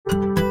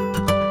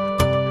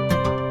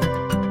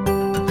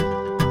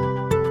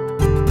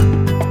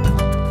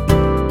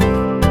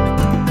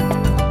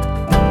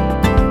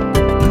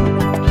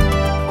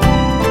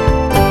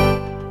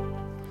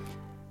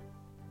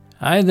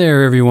Hi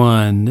there,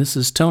 everyone. This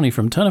is Tony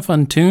from Ton of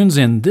Fun Tunes,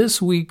 and this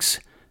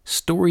week's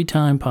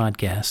Storytime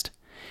podcast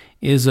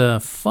is a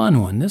fun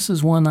one. This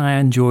is one I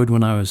enjoyed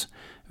when I was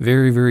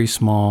very, very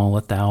small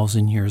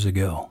 1,000 years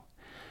ago.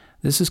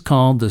 This is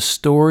called The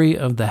Story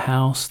of the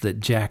House That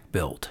Jack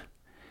Built.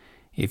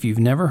 If you've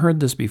never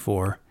heard this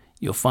before,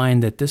 you'll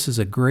find that this is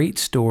a great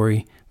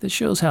story that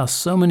shows how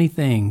so many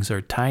things are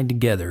tied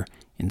together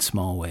in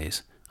small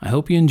ways. I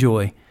hope you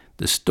enjoy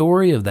The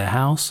Story of the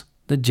House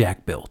That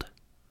Jack Built.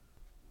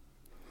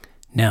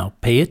 Now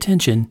pay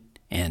attention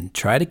and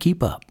try to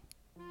keep up.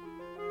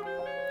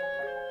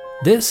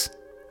 This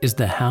is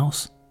the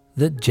house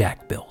that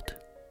Jack built.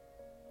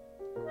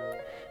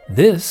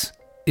 This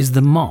is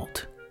the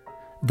malt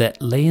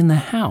that lay in the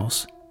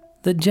house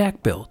that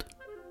Jack built.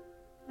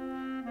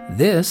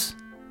 This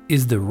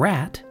is the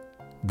rat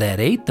that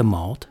ate the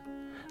malt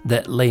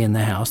that lay in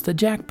the house that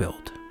Jack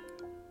built.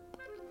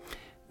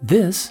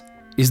 This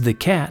is the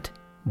cat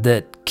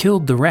that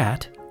killed the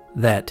rat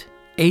that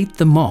ate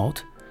the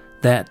malt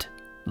that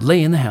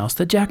lay in the house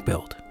that Jack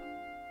built.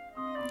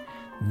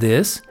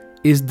 This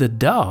is the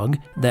dog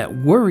that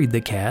worried the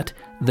cat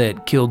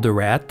that killed the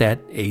rat that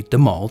ate the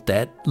malt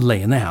that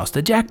lay in the house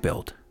that Jack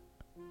built.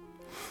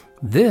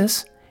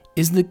 This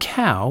is the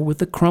cow with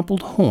the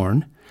crumpled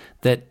horn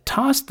that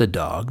tossed the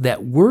dog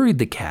that worried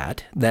the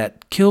cat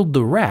that killed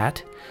the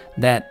rat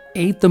that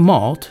ate the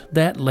malt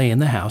that lay in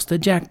the house that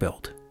Jack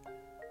built.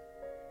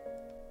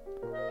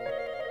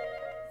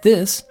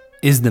 This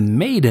is the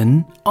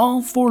maiden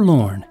all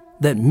forlorn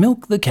that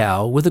milked the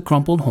cow with a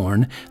crumpled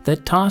horn,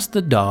 that tossed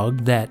the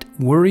dog, that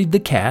worried the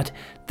cat,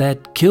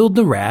 that killed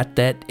the rat,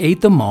 that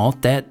ate the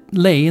malt, that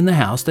lay in the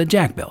house that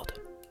Jack built.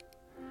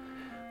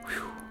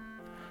 Whew.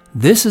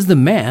 This is the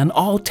man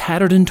all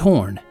tattered and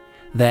torn,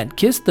 that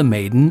kissed the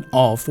maiden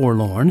all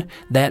forlorn,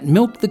 that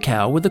milked the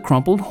cow with a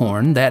crumpled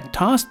horn, that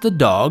tossed the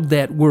dog,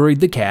 that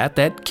worried the cat,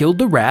 that killed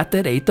the rat,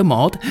 that ate the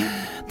malt,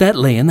 that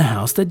lay in the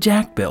house that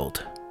Jack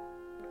built.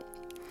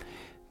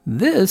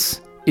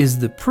 This is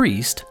the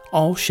priest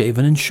all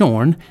shaven and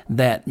shorn,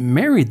 that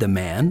married the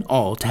man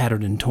all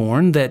tattered and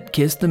torn, that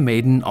kissed the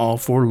maiden all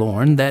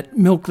forlorn, that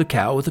milked the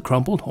cow with a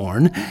crumpled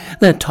horn,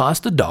 that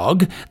tossed the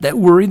dog, that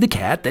worried the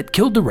cat, that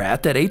killed the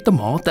rat, that ate the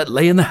malt, that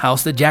lay in the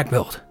house that Jack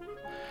built.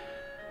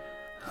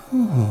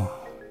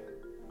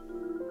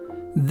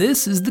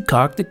 This is the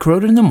cock that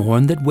crowed in the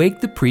morn, that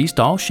waked the priest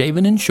all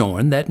shaven and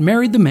shorn, that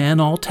married the man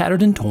all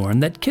tattered and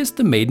torn, that kissed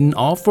the maiden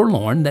all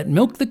forlorn, that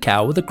milked the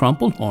cow with a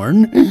crumpled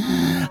horn,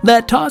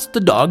 that tossed the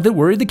dog, that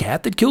worried the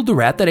cat, that killed the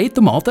rat, that ate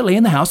the malt, that lay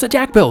in the house that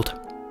Jack built.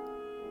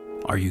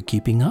 Are you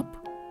keeping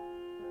up?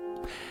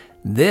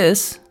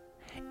 This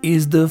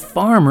is the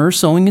farmer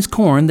sowing his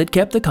corn, that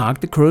kept the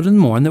cock that crowed in the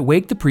morn, that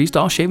waked the priest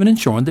all shaven and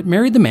shorn, that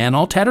married the man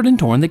all tattered and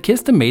torn, that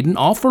kissed the maiden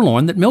all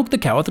forlorn, that milked the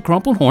cow with a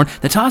crumpled horn,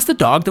 that tossed the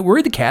dog, that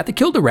worried the cat, that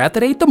killed the rat,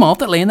 that ate the malt,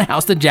 that lay in the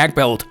house that Jack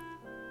built.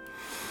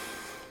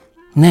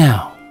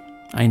 Now,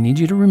 I need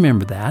you to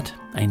remember that.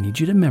 I need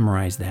you to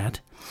memorize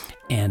that.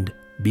 And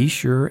be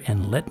sure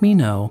and let me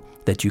know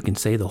that you can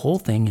say the whole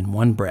thing in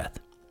one breath.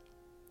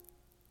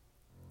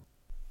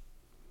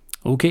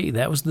 Okay,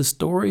 that was the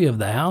story of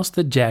the house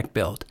that Jack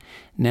built.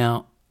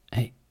 Now,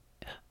 hey,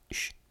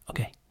 shh,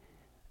 okay.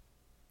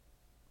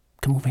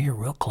 Come over here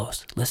real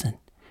close. Listen.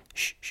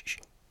 Shh, shh, shh.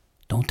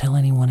 Don't tell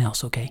anyone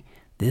else, okay?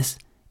 This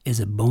is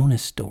a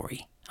bonus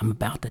story. I'm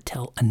about to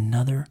tell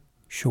another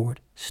short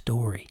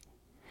story.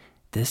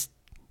 This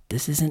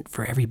isn't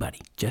for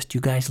everybody, just you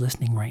guys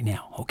listening right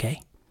now,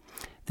 okay?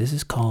 This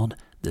is called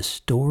The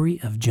Story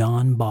of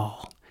John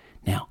Ball.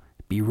 Now,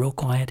 be real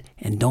quiet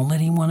and don't let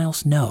anyone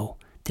else know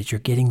that you're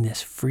getting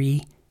this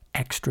free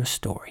extra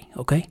story,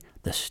 okay?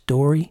 The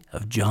Story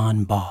of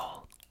John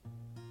Ball.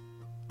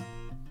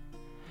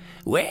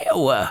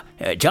 Well,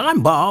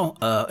 John Ball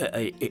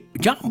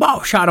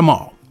shot 'em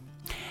all.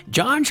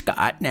 John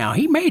Scott, now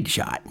he made the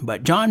shot,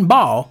 but John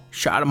Ball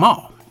shot 'em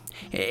all.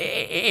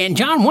 And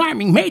John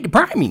Wyoming made the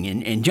priming,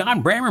 and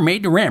John Brammer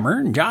made the rammer,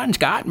 and John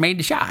Scott made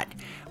the shot.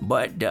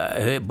 But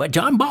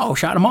John Ball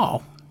shot 'em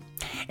all.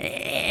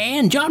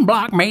 And John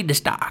Block made the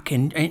stock,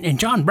 and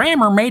John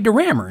Brammer made the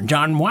rammer, and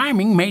John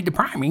Wyoming made the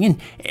priming,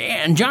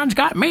 and John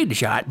Scott made the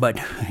shot, but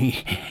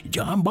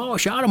John Ball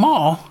shot 'em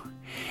all.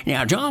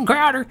 Now, John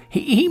Crowder,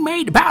 he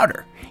made the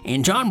powder,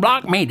 and John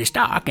Block made the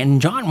stock,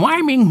 and John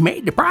Wyoming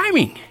made the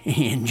priming,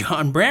 and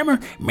John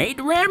Brammer made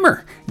the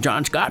rammer.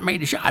 John Scott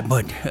made the shot,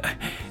 but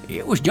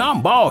it was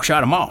John Ball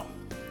shot 'em all.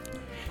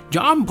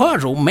 John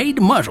Puzzle made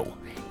the muzzle,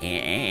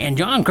 and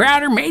John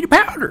Crowder made the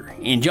powder,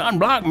 and John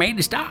Block made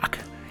the stock,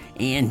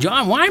 and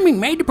John Wyoming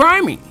made the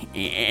priming,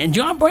 and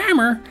John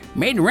Brammer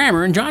made the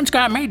rammer, and John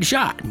Scott made the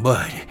shot,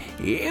 but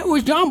it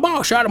was John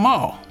Ball shot 'em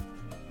all.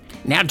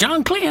 Now,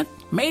 John Clint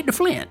made the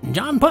flint, and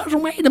John Puzzle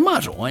made the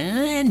muzzle,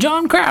 and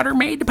John Crowder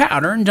made the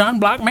powder, and John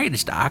Block made the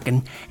stock,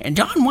 and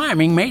John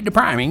Wyoming made the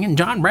priming, and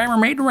John Brammer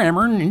made the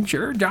rammer, and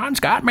sure, John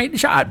Scott made the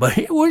shot, but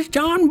it was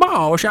John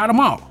Ball shot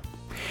 'em all.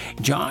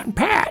 John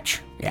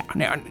Patch.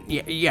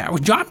 It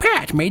was John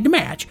Patch made the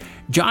match.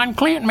 John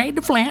Clint made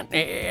the flint.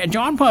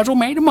 John Puzzle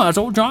made the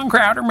muzzle. John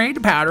Crowder made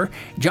the powder.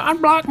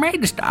 John Block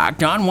made the stock.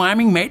 John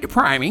Wyming made the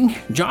priming.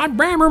 John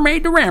Brammer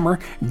made the rammer.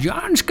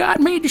 John Scott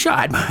made the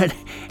shot. But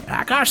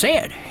like I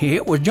said,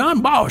 it was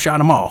John Ball shot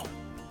them all.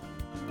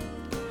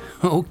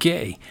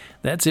 Okay,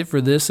 that's it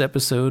for this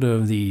episode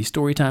of the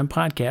Storytime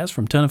Podcast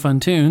from Ton of Fun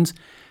Tunes.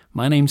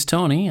 My name's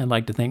Tony. I'd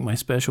like to thank my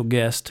special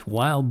guest,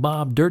 Wild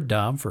Bob Dirt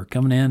Dob, for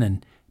coming in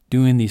and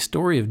doing the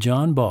story of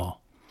John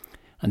Ball.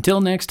 Until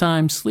next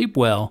time, sleep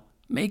well,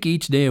 make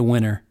each day a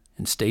winner,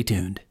 and stay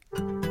tuned.